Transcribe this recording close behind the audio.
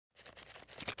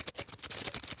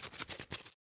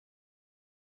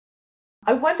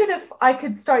I wondered if I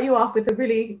could start you off with a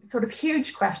really sort of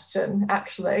huge question,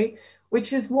 actually,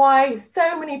 which is why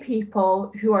so many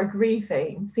people who are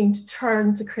grieving seem to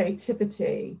turn to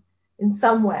creativity in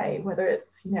some way, whether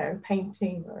it's,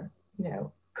 painting or,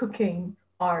 cooking,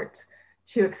 art,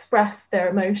 to express their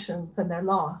emotions and their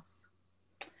loss.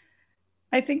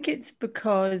 I think it's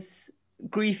because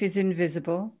grief is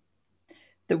invisible,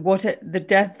 that the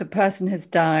death, the person has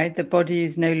died, the body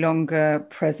is no longer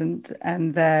present,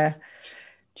 and they're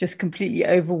just completely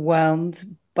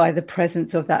overwhelmed by the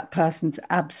presence of that person's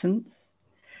absence.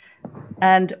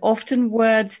 And often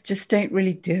words just don't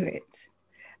really do it.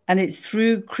 And it's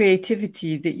through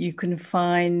creativity that you can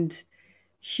find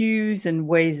hues and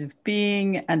ways of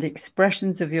being and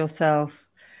expressions of yourself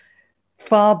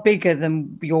far bigger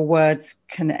than your words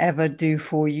can ever do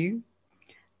for you.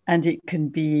 And it can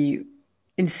be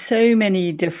in so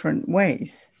many different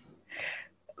ways.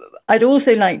 I'd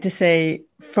also like to say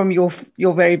from your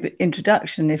very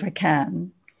introduction, if I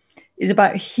can, is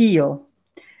about heal,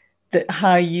 that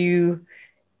how you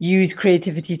use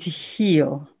creativity to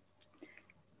heal.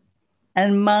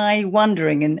 And my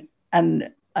wondering, and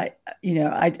I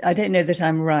don't know that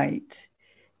I'm right,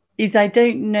 is I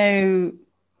don't know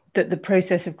that the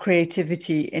process of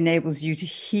creativity enables you to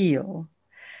heal.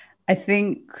 I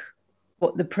think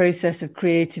what the process of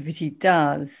creativity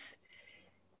does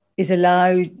is allow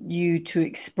you to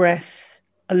express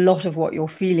a lot of what you're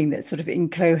feeling that's sort of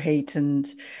inchoate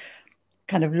and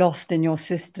kind of lost in your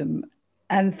system.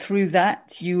 And through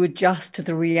that, you adjust to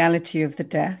the reality of the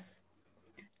death.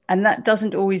 And that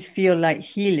doesn't always feel like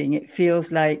healing. It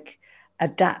feels like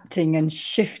adapting and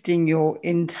shifting your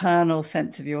internal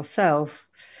sense of yourself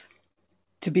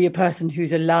to be a person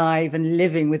who's alive and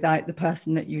living without the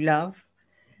person that you love.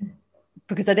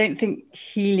 Because I don't think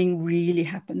healing really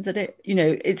happens.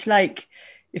 It's like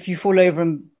if you fall over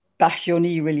and bash your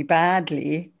knee really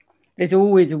badly, there's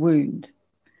always a wound.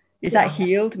 Is that Yeah.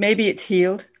 healed? Maybe it's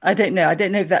healed. I don't know. I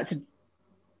don't know if that's a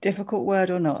difficult word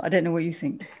or not. I don't know what you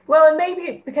think. Well, and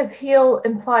maybe because heal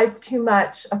implies too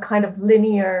much a kind of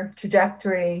linear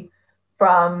trajectory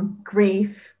from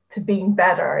grief to being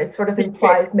better. It sort of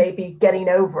implies maybe getting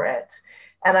over it.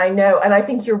 And I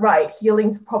think you're right.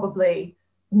 Healing's probably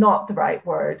not the right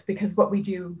word, because what we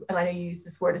do, and I know you use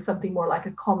this word, is something more like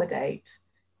accommodate,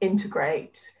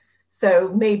 integrate.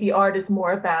 So maybe art is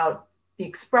more about the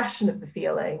expression of the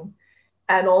feeling,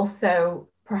 and also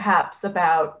perhaps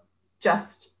about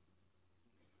just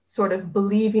sort of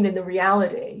believing in the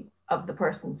reality of the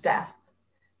person's death,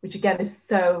 which again is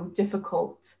so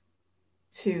difficult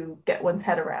to get one's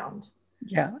head around.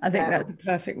 Yeah, I think that's a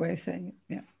perfect way of saying it.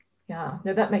 Yeah. Yeah,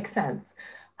 no, that makes sense.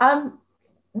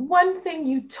 One thing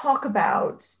you talk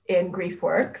about in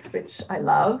GriefWorks, which I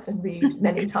love and read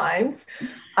many times,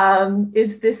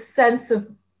 is this sense of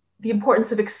the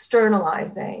importance of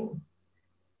externalizing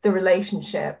the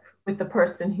relationship with the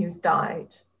person who's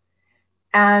died,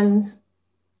 and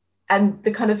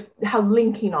the kind of how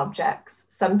linking objects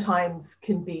sometimes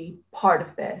can be part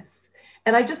of this.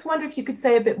 And I just wonder if you could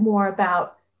say a bit more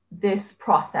about this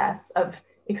process of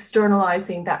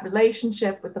externalizing that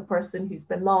relationship with the person who's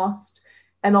been lost,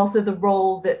 and also the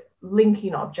role that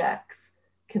linking objects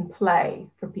can play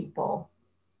for people.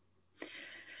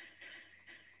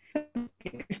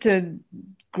 It's to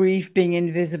grief being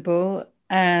invisible.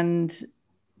 And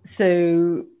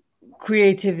so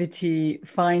creativity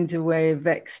finds a way of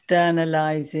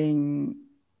externalizing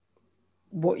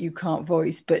what you can't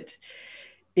voice, but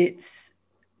it's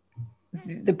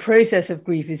the process of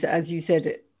grief is, as you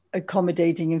said,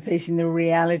 accommodating and facing the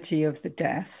reality of the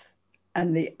death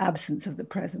and the absence of the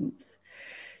presence.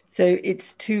 So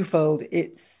it's twofold.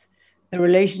 It's the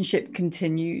relationship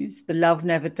continues, the love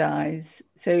never dies.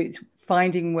 So it's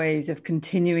finding ways of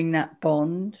continuing that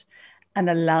bond and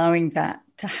allowing that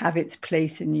to have its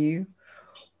place in you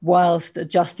whilst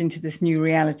adjusting to this new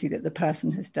reality that the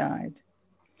person has died.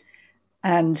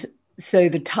 And so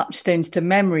the touchstones to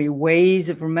memory, ways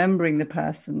of remembering the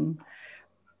person,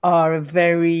 are a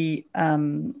very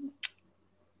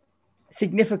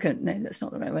significant, no, that's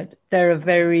not the right word. They're a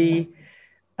very,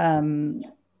 what's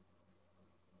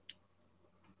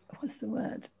the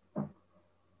word?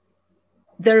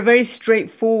 They're a very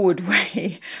straightforward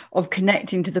way of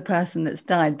connecting to the person that's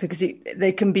died, because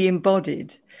they can be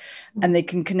embodied and they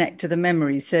can connect to the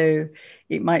memory. So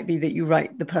it might be that you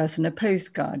write the person a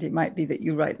postcard. It might be that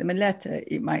you write them a letter.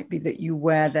 It might be that you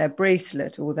wear their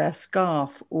bracelet or their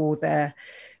scarf or their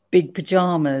big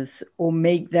pajamas, or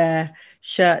make their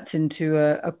shirts into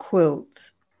a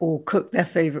quilt, or cook their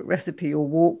favorite recipe, or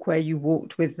walk where you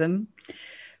walked with them.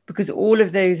 Because all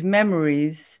of those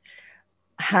memories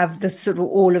have the sort of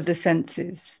all of the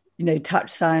senses.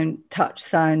 touch,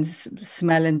 sounds,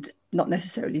 smell, and not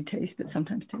necessarily taste, but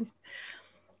sometimes taste.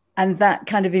 And that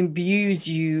kind of imbues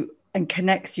you and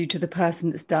connects you to the person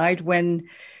that's died when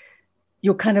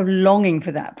you're kind of longing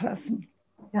for that person.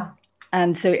 Yeah.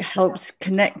 And so it helps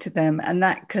connect to them, and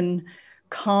that can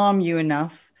calm you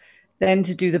enough then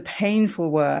to do the painful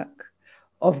work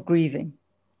of grieving,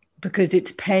 because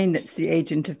it's pain that's the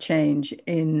agent of change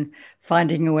in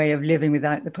finding a way of living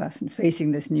without the person,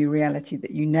 facing this new reality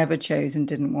that you never chose and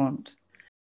didn't want.